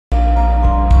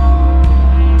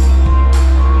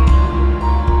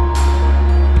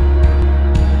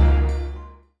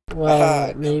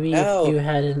maybe if you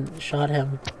hadn't shot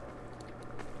him.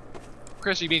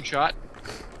 Chris, are you being shot?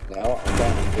 No, I'm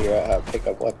trying to figure out how to pick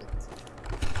up weapons.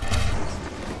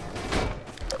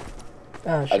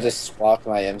 Oh, I just swapped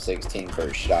my M16 for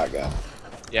a shotgun.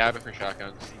 Yeah, I've been for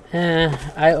shotguns.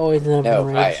 I always know. No,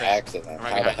 by accident.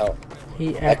 How the hell?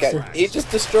 He just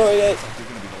destroyed it.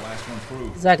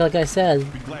 Zach, like I said,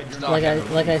 Zach,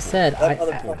 like I said, I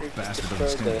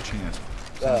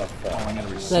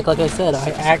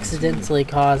accidentally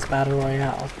caused battle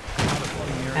royale.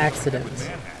 Accidents.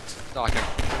 Stalking.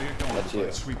 That's you.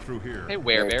 Hey,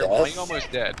 Werebear, why are you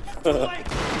almost dead? I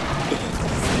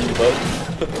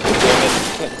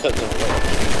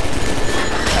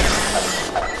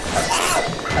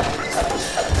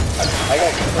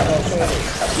got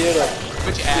get him.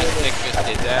 Which ass dick just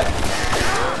did that?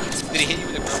 Did he hit you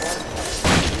with a crowbar?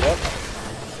 Yep.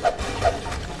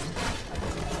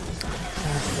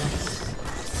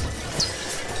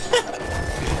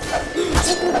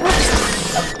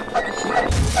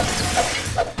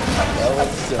 That was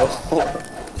so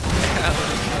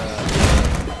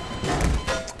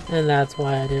And that's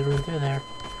why I didn't run through there.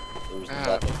 There was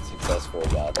nothing successful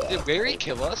about that. Did Barry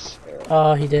kill us?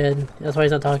 Oh, he did. That's why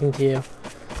he's not talking to you.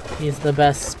 He's the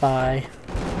best spy.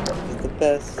 He's the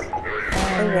best.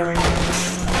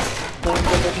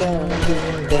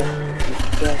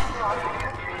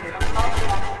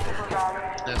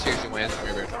 No, seriously, why isn't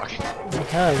Werebear talking?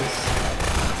 Because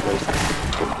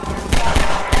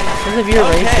of your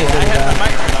racism, I had the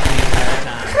microphone on the entire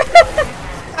time.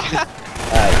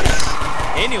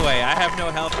 Anyway, I have no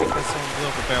health because someone blew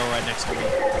up a barrel right next to me.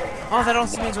 Oh, that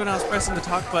also means when I was pressing the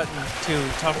talk button to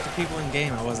talk to people in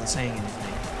game, I wasn't saying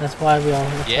anything. That's why we all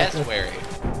have Yes, Wary.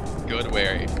 Good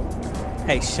Wary.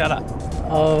 Hey, shut up.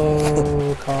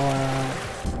 Oh, call out.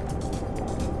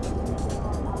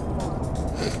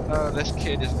 This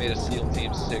kid just made a SEAL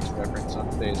Team 6 reference on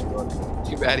Facebook.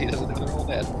 Too bad he doesn't know their own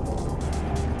dad.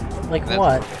 Like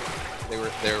what? They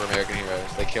were American heroes.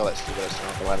 They kill that stupid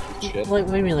ass a lot of shit. Like,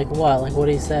 what do you mean, like what? Like, what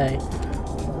did he say?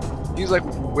 He's like,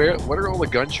 what are all the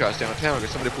gunshots downtown? Could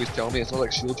somebody please tell me? It sounds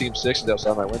like SEAL Team 6 is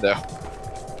outside my window.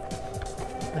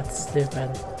 That's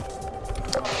stupid.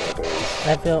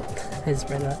 I feel... I just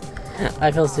read that.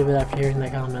 I feel stupid after hearing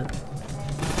that comment.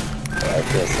 I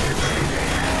feel...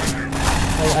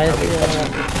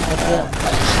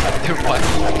 What?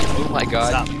 Oh my god.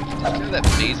 Stop. You know that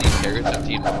amazing parrot on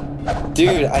Team Mom?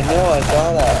 Dude, I know, I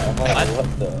saw that. I'm like, what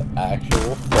the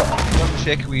actual fuck? Some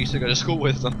chick we used to go to school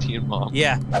with on Team Mom.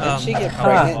 Yeah. Didn't she get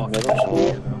pregnant in middle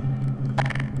school?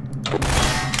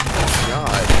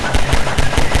 God.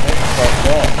 That's fucked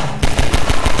up.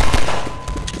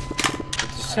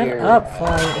 Shut up,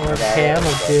 Flying Orb Cam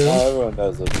of Doom. Everyone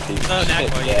knows what the people Oh,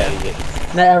 not quite yet.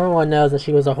 Not everyone knows that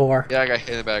she was a whore. Yeah, I got hit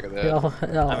in the back of the head.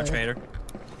 I'm a traitor.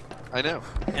 I know.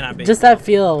 And I'm being Just that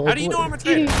feel. How do you know I'm a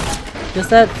traitor? Just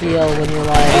that feel when you're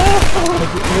like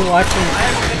you're watching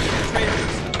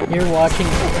MTV. You're watching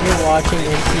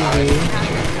MTV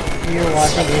and you're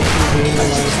like,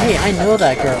 hey, I know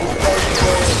that girl.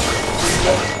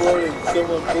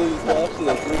 Someone please watch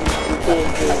this.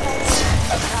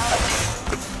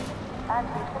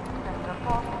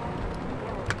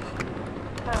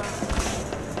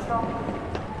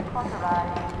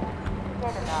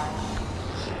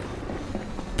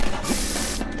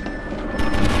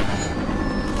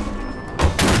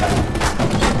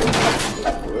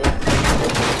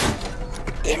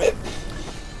 Damn it!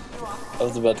 I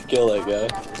was about to kill that guy.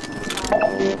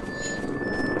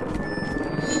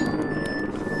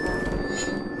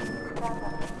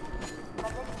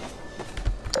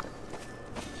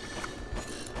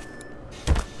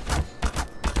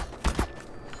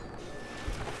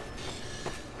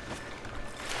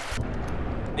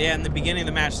 Yeah, in the beginning of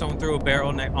the match, someone threw a barrel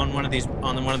on one of these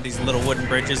little wooden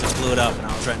bridges and blew it up, and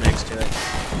I was right next to it.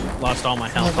 Lost all my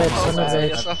health.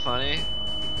 It's so funny.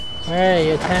 Hey,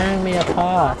 you're tearing me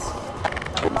apart.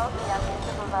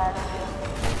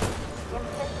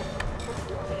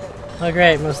 Oh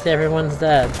great, most everyone's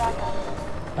dead.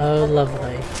 Oh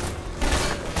lovely.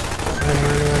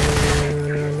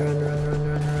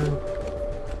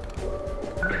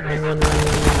 Run,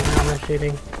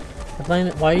 shooting.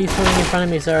 Why are you swimming in front of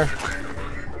me, sir?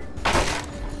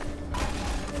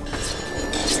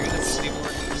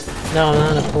 No, I'm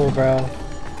not in a pool, bro.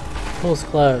 Pool's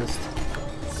closed.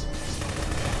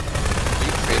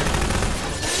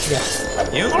 Yes.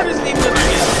 You isn't even in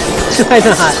the Why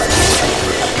not?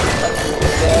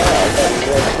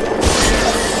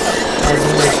 I've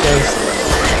been the ghost.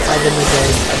 I've been the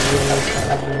ghost.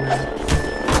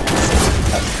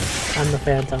 I'm the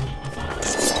phantom.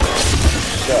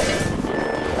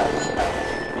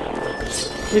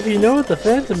 If you know what the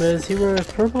Phantom is, he wears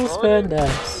purple spandex.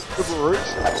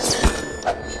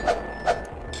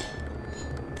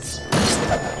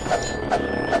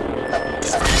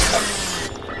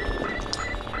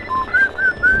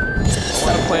 I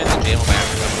want to play in the jail map.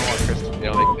 I don't want Crystal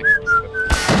Jail making things.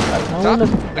 Stop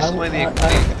explaining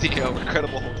the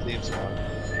incredible whole theme song.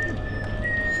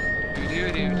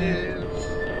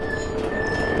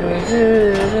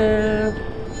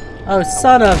 Oh,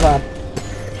 son of a...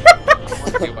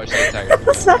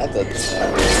 That's a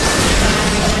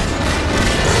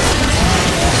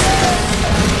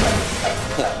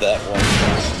that one.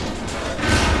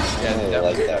 Yeah, I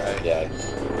like that one. Yeah,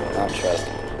 I'm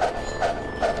trusting.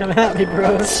 Come at me,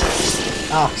 bros.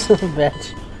 Oh, son of a bitch.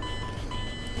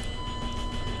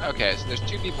 Okay, so there's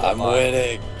 2 people I'm alive.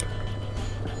 winning.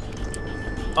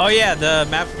 Oh yeah, the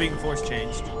map's being force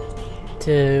changed.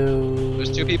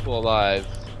 There's 2 people alive.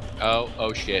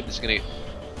 Oh shit, this is gonna...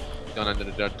 Dun.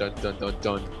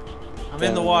 I'm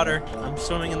in the water. I'm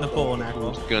swimming in the pool,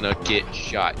 Knackle. Who's gonna get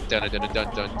shot?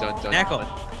 Knackle,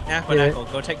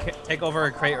 go take over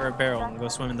a crate or a barrel and go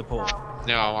swim in the pool.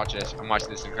 No, I'm watching this. I'm watching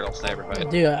this incredible sniper fight.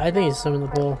 Dude, I think he's swimming in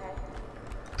the pool.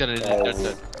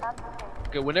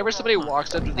 Okay, whenever somebody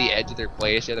walks up to the edge of their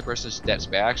place, the other person steps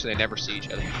back so they never see each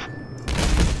other.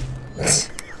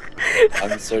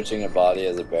 I'm searching a body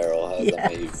as a barrel. How does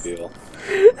that make you feel?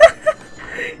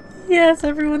 Yes,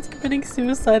 everyone's committing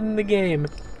suicide in the game.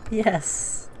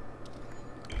 Yes.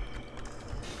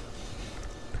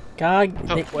 God,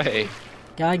 No way.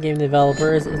 God game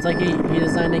developers. It's like he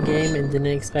designed a game and didn't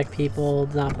expect people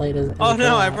to not play it as Oh a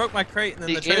no, I co-op. broke my crate and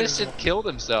then The the innocent killed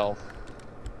himself.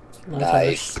 That's what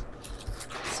Nice.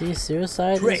 See,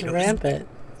 suicide is Kratos. rampant.